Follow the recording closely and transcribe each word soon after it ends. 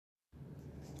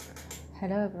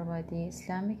Hello everybody,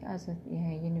 Islamic Azad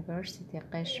University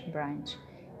Qish branch.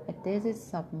 A thesis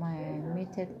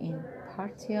submitted in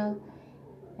partial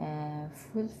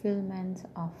fulfillment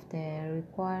of the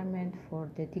requirement for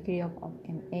the degree of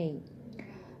MA.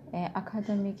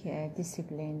 Academic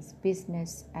disciplines,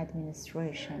 business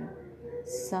administration,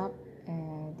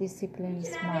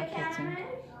 sub-disciplines marketing,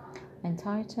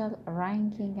 entitled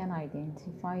Ranking and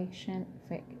Identification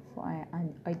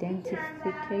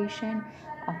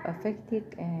of Affected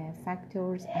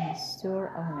Factors and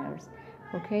Store Owners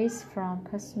for case from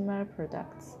customer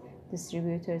products,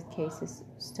 distributors cases,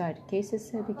 study cake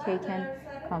and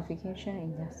confection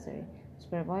industry.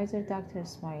 Supervisor Dr.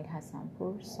 Ismail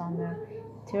Hassanpour, summer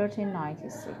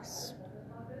 1396.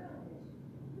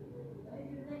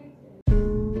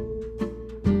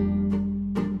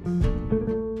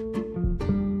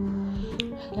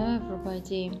 Hello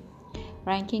everybody.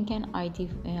 Ranking and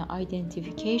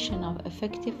identification of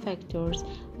effective factors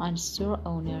on store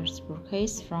owners for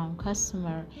case from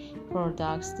customer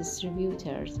products,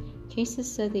 distributors, case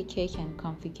study cake and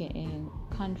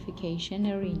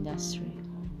confectionery industry.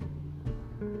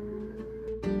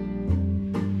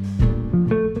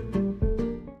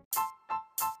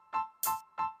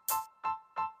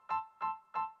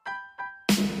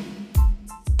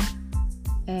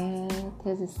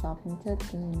 Thesis submitted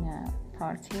in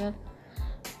partial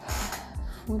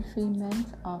fulfillment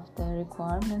of the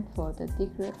requirement for the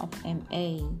degree of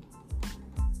MA.